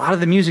 A lot of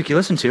the music you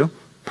listen to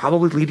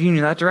probably leading you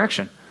in that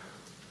direction.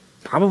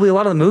 Probably a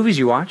lot of the movies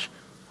you watch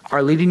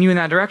are leading you in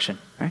that direction.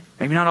 Right?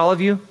 Maybe not all of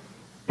you.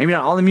 Maybe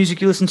not all the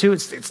music you listen to.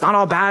 It's not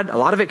all bad. A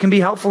lot of it can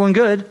be helpful and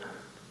good.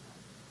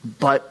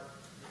 But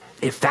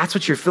if that's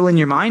what you're filling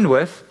your mind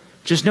with,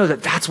 just know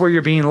that that's where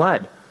you're being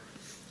led.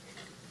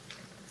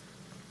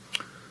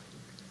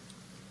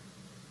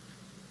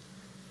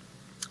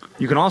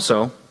 You can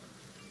also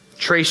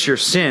trace your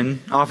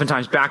sin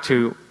oftentimes back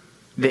to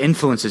the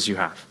influences you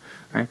have.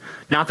 Right?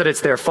 Not that it's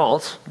their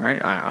fault,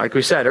 right? Like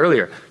we said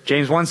earlier,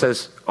 James 1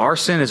 says, our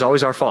sin is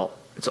always our fault.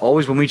 It's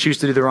always when we choose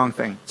to do the wrong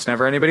thing. It's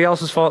never anybody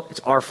else's fault. It's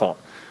our fault.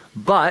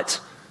 But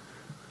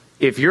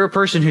if you're a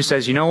person who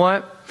says, you know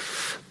what?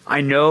 I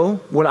know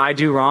what I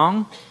do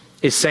wrong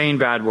is saying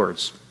bad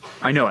words.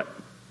 I know it.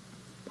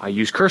 I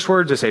use curse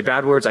words. I say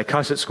bad words. I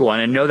cuss at school.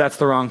 And I know that's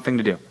the wrong thing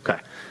to do. Okay.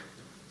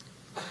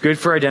 Good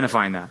for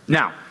identifying that.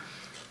 Now,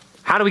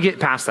 how do we get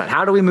past that?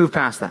 How do we move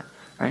past that?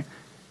 Right?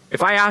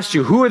 If I asked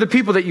you, who are the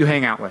people that you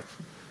hang out with?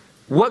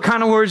 What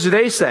kind of words do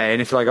they say?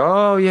 And if you're like,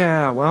 oh,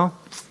 yeah, well,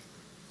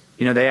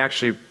 they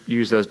actually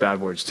use those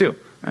bad words too.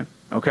 Right?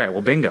 Okay,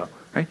 well, bingo.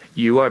 Right?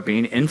 You are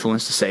being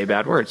influenced to say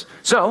bad words.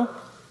 So,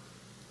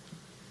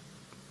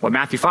 what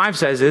Matthew 5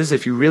 says is,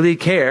 if you really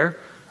care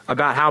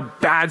about how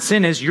bad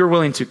sin is, you're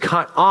willing to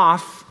cut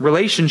off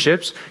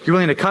relationships. You're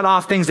willing to cut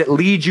off things that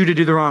lead you to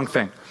do the wrong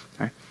thing.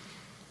 Right?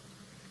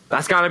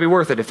 That's got to be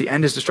worth it if the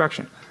end is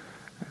destruction.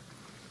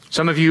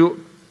 Some of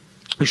you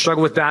who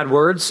struggle with bad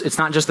words, it's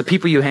not just the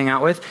people you hang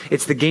out with,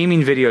 it's the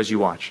gaming videos you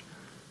watch.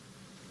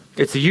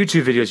 It's the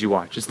YouTube videos you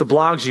watch. It's the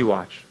blogs you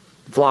watch,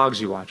 the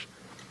vlogs you watch.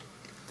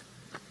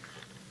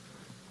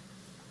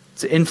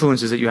 It's the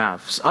influences that you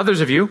have.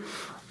 Others of you,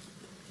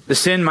 the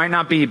sin might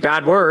not be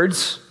bad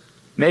words.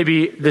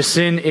 Maybe the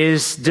sin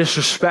is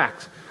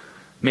disrespect.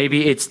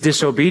 Maybe it's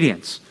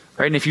disobedience.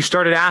 Right? And if you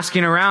started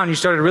asking around, you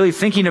started really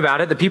thinking about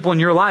it, the people in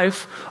your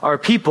life are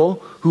people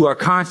who are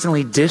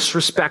constantly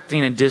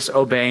disrespecting and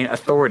disobeying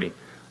authority.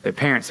 Their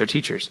parents, their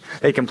teachers.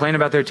 They complain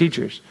about their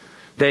teachers.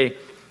 They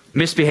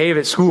misbehave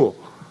at school.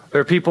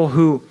 There are people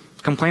who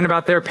complain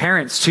about their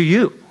parents to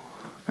you.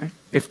 Right?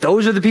 If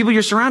those are the people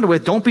you're surrounded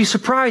with, don't be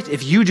surprised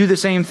if you do the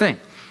same thing.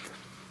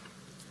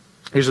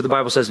 Here's what the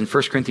Bible says in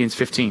 1 Corinthians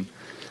 15.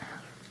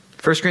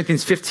 1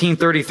 Corinthians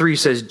 15:33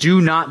 says,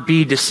 do not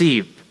be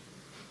deceived.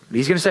 What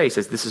he's going to say, he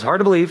says, this is hard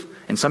to believe.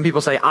 And some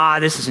people say,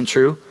 this isn't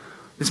true.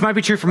 This might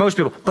be true for most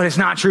people, but it's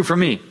not true for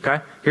me.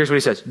 Okay? Here's what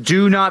he says.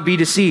 Do not be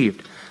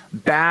deceived.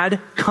 Bad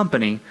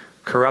company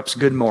corrupts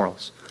good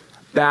morals.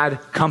 Bad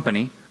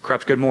company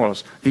corrupts good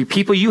morals. The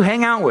people you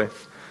hang out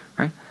with,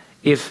 right?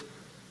 If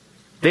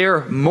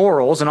their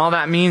morals, and all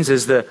that means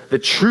is the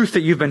truth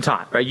that you've been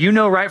taught, right? You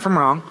know right from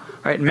wrong,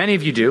 right? Many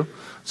of you do.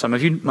 Some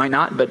of you might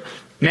not, but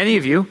many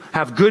of you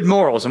have good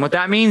morals. And what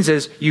that means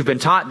is you've been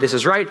taught this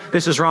is right,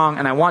 this is wrong,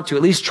 and I want to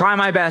at least try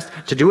my best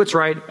to do what's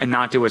right and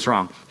not do what's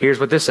wrong. Here's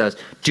what this says.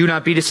 Do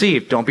not be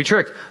deceived. Don't be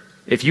tricked.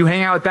 If you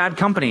hang out with bad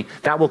company,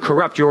 that will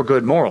corrupt your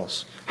good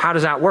morals. How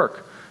does that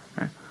work?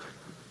 Right?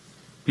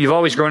 You've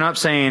always grown up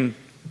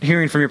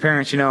hearing from your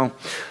parents,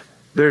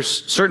 there's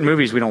certain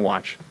movies we don't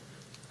watch.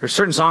 There's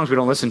certain songs we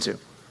don't listen to.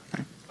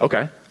 Right?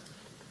 Okay.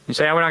 You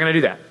say, we're not going to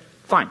do that.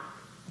 Fine.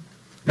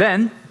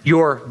 Then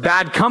your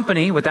bad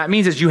company, what that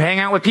means is you hang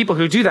out with people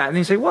who do that. And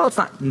you say, well, it's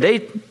not.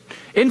 They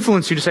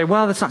influence you to say,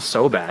 well, that's not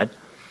so bad.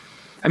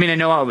 I mean, I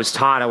know I was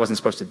taught I wasn't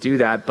supposed to do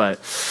that, but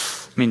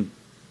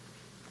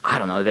I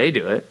don't know. They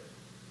do it.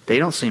 They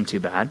don't seem too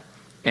bad.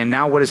 And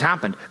now what has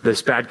happened?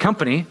 This bad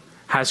company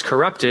has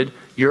corrupted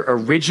your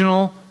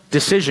original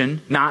decision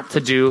not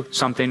to do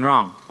something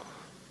wrong.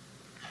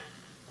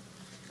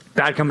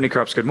 Bad company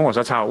corrupts good morals.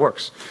 That's how it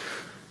works.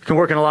 It can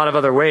work in a lot of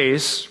other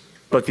ways,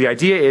 but the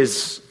idea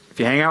is if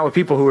you hang out with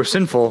people who are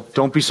sinful,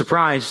 don't be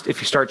surprised if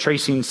you start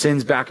tracing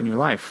sins back in your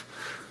life.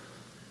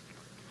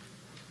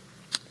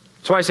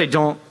 That's why I say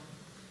don't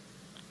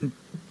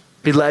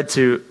be led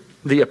to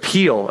the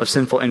appeal of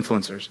sinful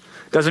influencers.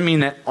 Doesn't mean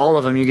that all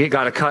of them, you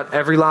got to cut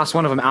every last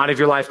one of them out of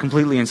your life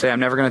completely and say,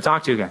 I'm never going to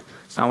talk to you again.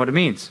 That's not what it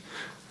means.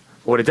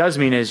 What it does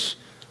mean is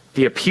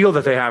the appeal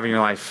that they have in your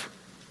life,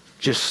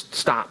 just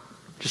stop.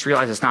 Just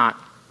realize it's not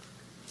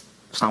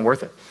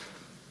worth it.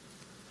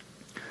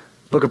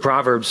 Book of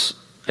Proverbs,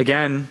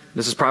 again,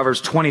 this is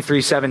Proverbs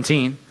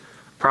 23:17.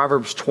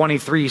 Proverbs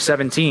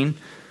 23:17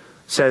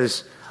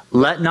 says,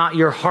 let not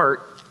your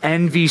heart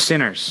envy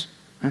sinners.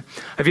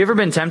 Have you ever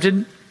been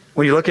tempted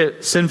when you look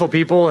at sinful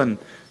people and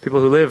people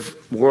who live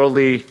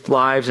worldly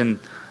lives and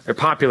they're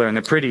popular and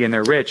they're pretty and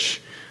they're rich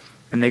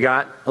and they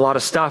got a lot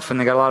of stuff and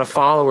they got a lot of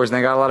followers and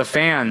they got a lot of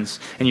fans,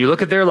 and you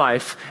look at their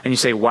life and you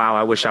say, wow,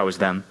 I wish I was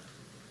them.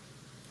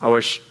 I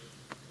wish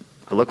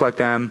I looked like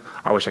them.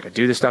 I wish I could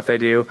do the stuff they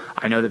do.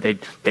 I know that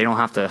they don't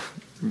have to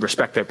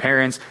respect their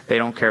parents. They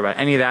don't care about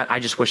any of that. I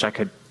just wish I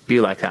could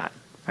be like that.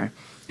 Right?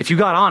 If you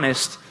got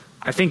honest,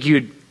 I think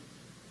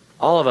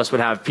all of us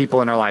would have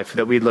people in our life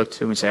that we'd look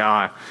to and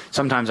say,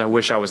 sometimes I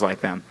wish I was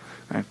like them.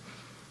 Right?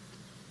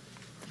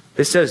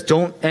 This says,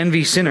 don't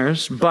envy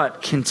sinners,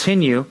 but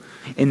continue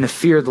in the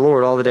fear of the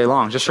Lord all the day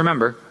long. Just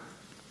remember,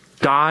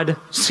 God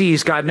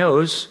sees, God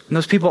knows, and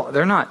those people,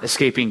 they're not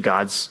escaping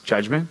God's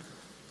judgment.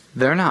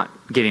 They're not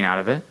getting out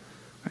of it.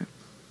 Right?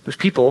 Those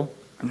people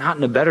are not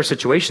in a better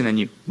situation than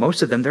you.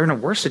 Most of them, they're in a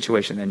worse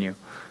situation than you.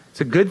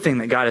 It's a good thing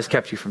that God has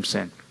kept you from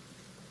sin.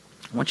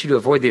 I want you to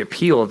avoid the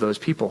appeal of those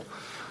people.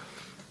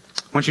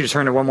 I want you to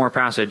turn to one more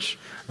passage,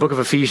 book of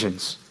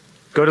Ephesians.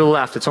 Go to the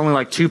left. It's only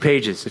like 2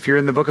 pages. If you're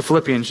in the book of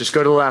Philippians, just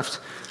go to the left,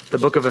 the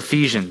book of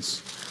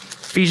Ephesians.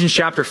 Ephesians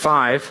chapter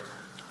 5.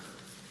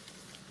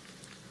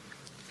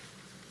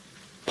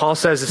 Paul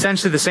says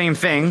essentially the same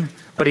thing,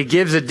 but he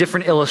gives a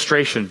different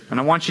illustration. And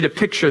I want you to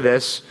picture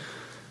this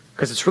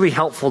because it's really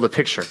helpful to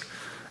picture.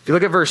 If you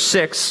look at verse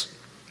 6,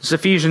 this is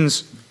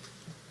Ephesians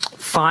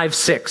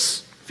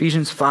 5:6.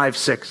 Ephesians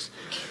 5:6.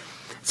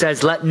 It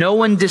says, let no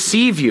one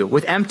deceive you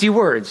with empty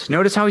words.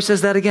 Notice how he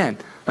says that again.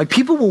 Like,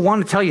 people will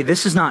want to tell you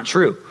this is not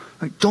true.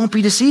 Like, don't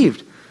be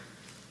deceived. It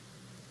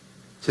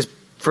says,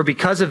 for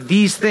because of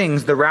these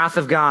things, the wrath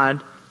of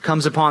God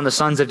comes upon the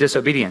sons of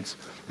disobedience.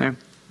 Okay?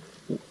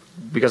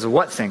 Because of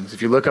what things?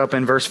 If you look up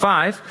in verse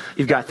 5,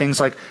 you've got things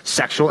like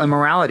sexual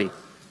immorality,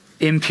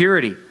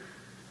 impurity,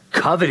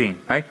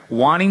 coveting, right?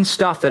 Wanting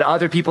stuff that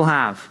other people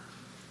have.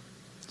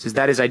 It says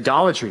that is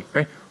idolatry,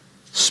 right?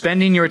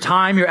 Spending your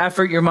time, your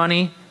effort, your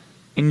money,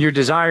 in your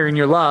desire, in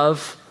your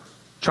love,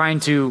 trying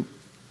to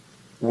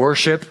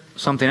worship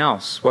something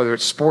else, whether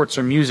it's sports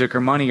or music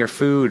or money or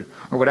food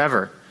or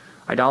whatever.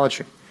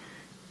 Idolatry.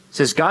 It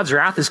says God's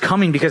wrath is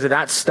coming because of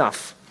that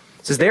stuff.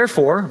 It says,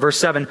 therefore, verse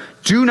 7,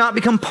 do not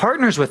become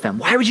partners with them.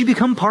 Why would you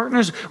become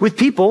partners with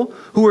people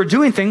who are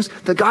doing things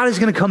that God is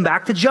going to come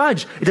back to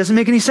judge? It doesn't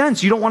make any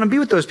sense. You don't want to be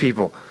with those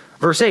people.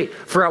 Verse 8,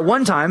 for at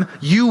one time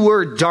you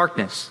were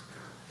darkness.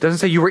 It doesn't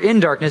say you were in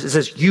darkness. It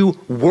says you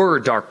were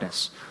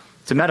darkness.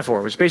 It's a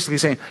metaphor. It's basically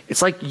saying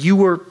it's like you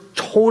were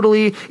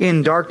totally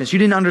in darkness. You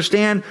didn't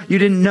understand. You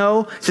didn't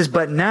know. It says,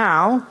 but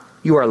now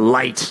you are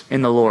light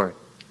in the Lord.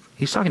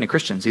 He's talking to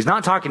Christians. He's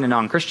not talking to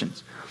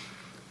non-Christians.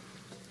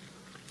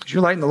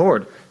 You're light in the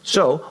Lord.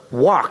 So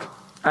walk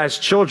as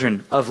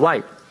children of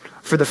light.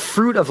 For the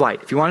fruit of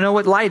light. If you want to know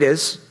what light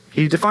is,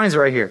 he defines it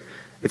right here.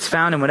 It's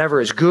found in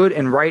whatever is good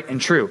and right and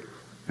true.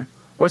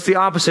 What's the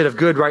opposite of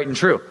good, right, and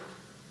true?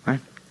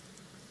 Right?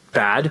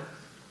 Bad,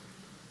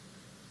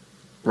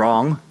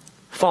 wrong,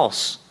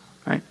 false.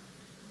 Right?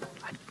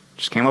 I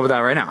just came up with that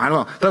right now. I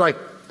don't know. But like,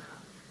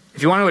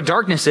 if you want to know what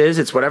darkness is,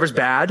 it's whatever's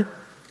bad,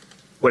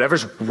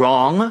 whatever's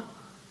wrong,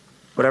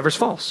 whatever's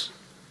false.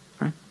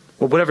 Right?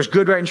 Well, whatever's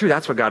good, right, and true,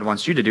 that's what God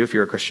wants you to do if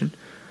you're a Christian.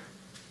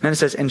 And then it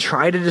says, and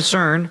try to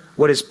discern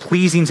what is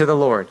pleasing to the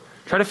Lord.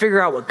 Try to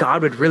figure out what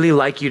God would really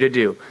like you to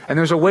do. And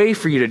there's a way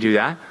for you to do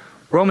that.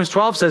 Romans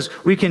 12 says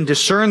we can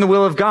discern the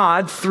will of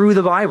God through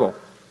the Bible.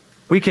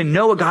 We can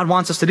know what God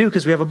wants us to do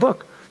because we have a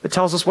book that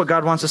tells us what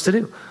God wants us to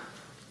do.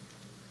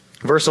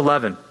 Verse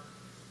 11.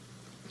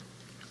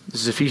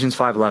 This is Ephesians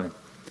 5:11.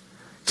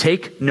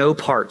 Take no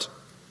part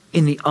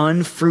in the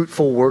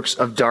unfruitful works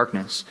of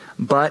darkness,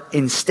 but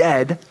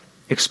instead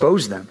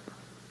expose them.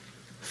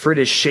 For it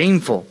is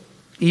shameful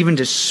even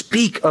to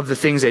speak of the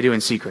things they do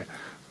in secret.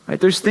 Right?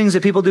 There's things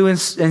that people do in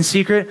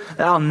secret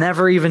that I'll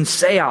never even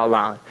say out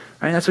loud.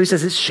 Right? That's what he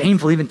says. It's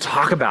shameful to even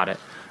talk about it.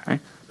 Right?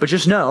 But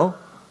just know,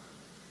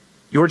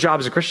 your job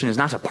as a Christian is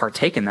not to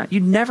partake in that. You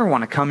never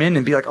want to come in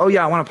and be like, oh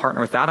yeah, I want to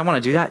partner with that. I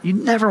want to do that. You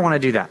never want to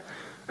do that.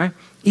 Right?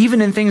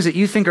 Even in things that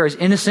you think are as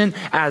innocent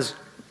as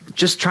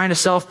just trying to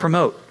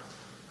self-promote.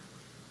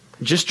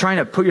 Just trying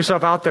to put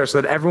yourself out there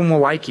so that everyone will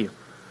like you.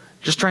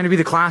 just trying to be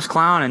the class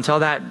clown and tell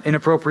that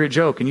inappropriate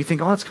joke, and you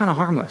think, oh, that's kind of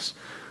harmless.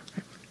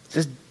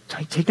 Just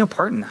take no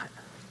part in that.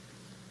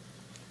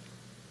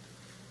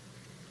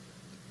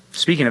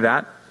 Speaking of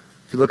that,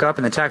 if you look up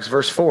in the text,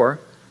 verse 4,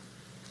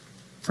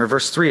 or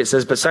verse 3, it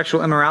says, but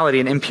sexual immorality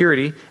and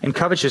impurity and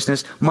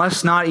covetousness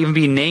must not even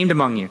be named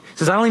among you. It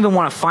says, I don't even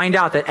want to find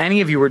out that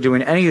any of you were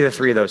doing any of the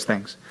three of those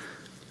things.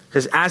 It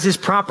says, as is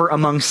proper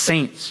among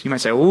saints. You might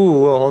say,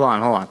 ooh, well, hold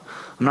on.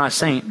 I'm not a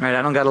saint, right?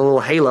 I don't got a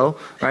little halo,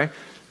 right?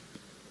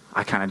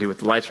 I kind of do with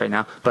the lights right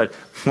now. But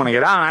when I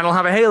get out, I don't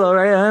have a halo,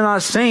 right? I'm not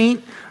a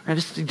saint.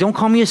 Don't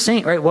call me a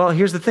saint, right? Well,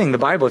 here's the thing. The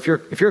Bible, if you're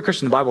a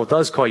Christian, the Bible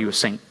does call you a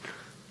saint.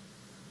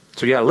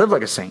 So you got to live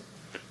like a saint.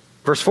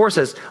 Verse 4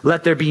 says,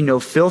 let there be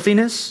no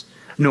filthiness,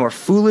 nor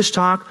foolish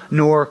talk,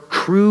 nor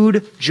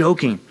crude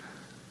joking,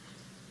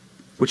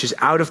 which is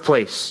out of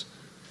place.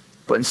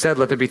 But instead,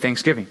 let there be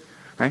thanksgiving,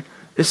 right?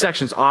 This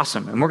section's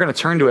awesome. And we're going to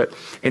turn to it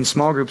in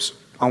small groups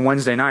on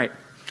Wednesday night.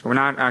 We're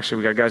not, actually,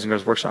 we got guys and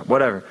girls workshop,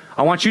 whatever.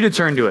 I want you to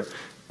turn to it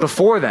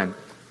before then,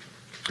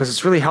 because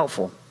it's really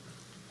helpful.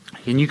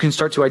 And you can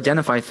start to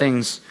identify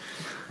things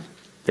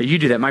that you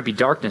do that might be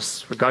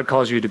darkness, where God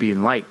calls you to be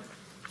in light.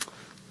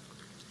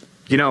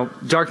 You know,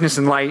 darkness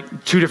and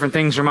light, two different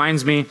things,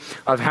 reminds me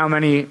of how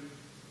many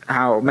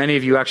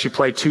of you actually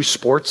play two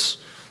sports.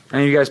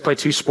 Any of you guys play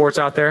two sports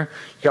out there?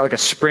 You got like a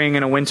spring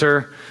and a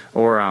winter,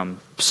 or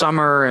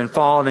summer and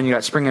fall, and then you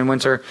got spring and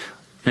winter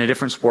in a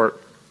different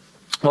sport.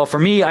 Well, for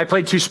me, I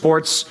played two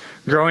sports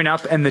growing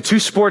up, and the two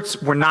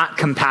sports were not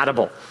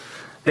compatible.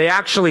 They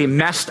actually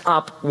messed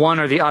up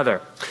one or the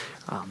other.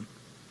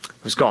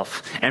 It was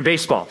golf and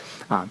baseball.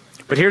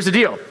 But here's the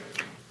deal.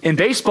 In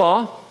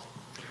baseball,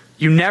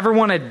 you never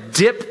want to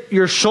dip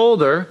your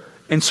shoulder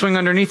and swing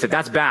underneath it.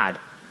 That's bad.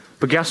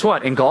 But guess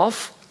what? In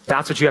golf,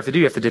 that's what you have to do.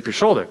 You have to dip your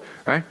shoulder,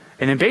 right?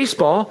 And in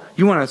baseball,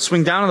 you want to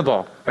swing down on the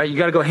ball, right? You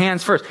got to go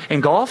hands first.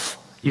 In golf,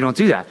 you don't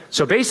do that.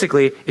 So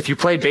basically, if you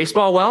played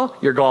baseball well,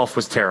 your golf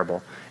was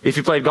terrible. If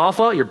you played golf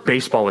well, your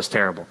baseball was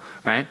terrible,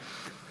 right?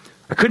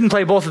 I couldn't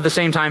play both at the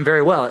same time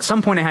very well. At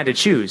some point, I had to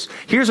choose.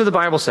 Here's what the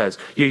Bible says.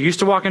 You used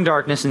to walk in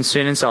darkness and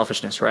sin and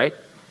selfishness, right?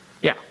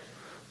 Yeah.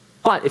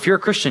 But if you're a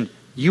Christian,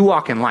 you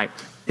walk in light.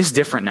 It's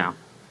different now.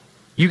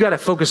 You got to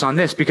focus on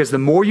this, because the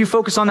more you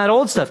focus on that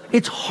old stuff,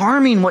 it's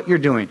harming what you're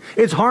doing.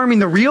 It's harming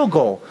the real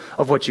goal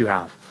of what you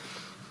have.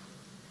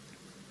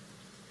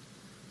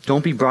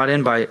 Don't be brought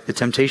in by the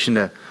temptation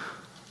to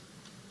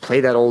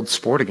play that old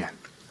sport again.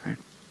 Right?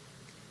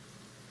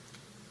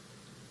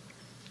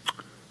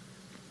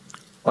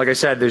 Like I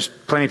said, there's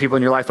plenty of people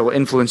in your life that will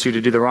influence you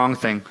to do the wrong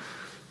thing.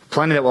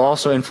 Plenty that will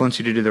also influence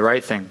you to do the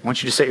right thing. I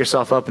want you to set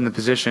yourself up in the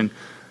position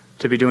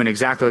to be doing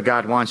exactly what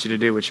God wants you to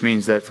do, which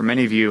means that for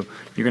many of you,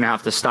 you're going to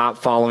have to stop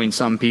following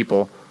some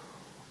people,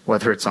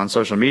 whether it's on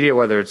social media,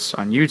 whether it's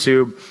on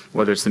YouTube,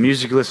 whether it's the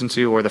music you listen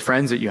to, or the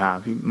friends that you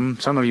have.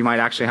 Some of you might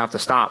actually have to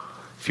stop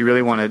if you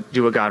really want to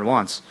do what God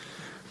wants.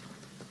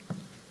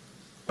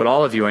 But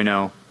all of you, I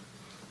know,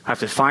 have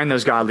to find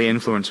those godly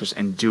influencers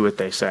and do what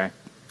they say.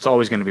 It's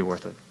always going to be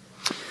worth it.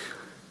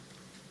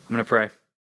 I'm going to pray.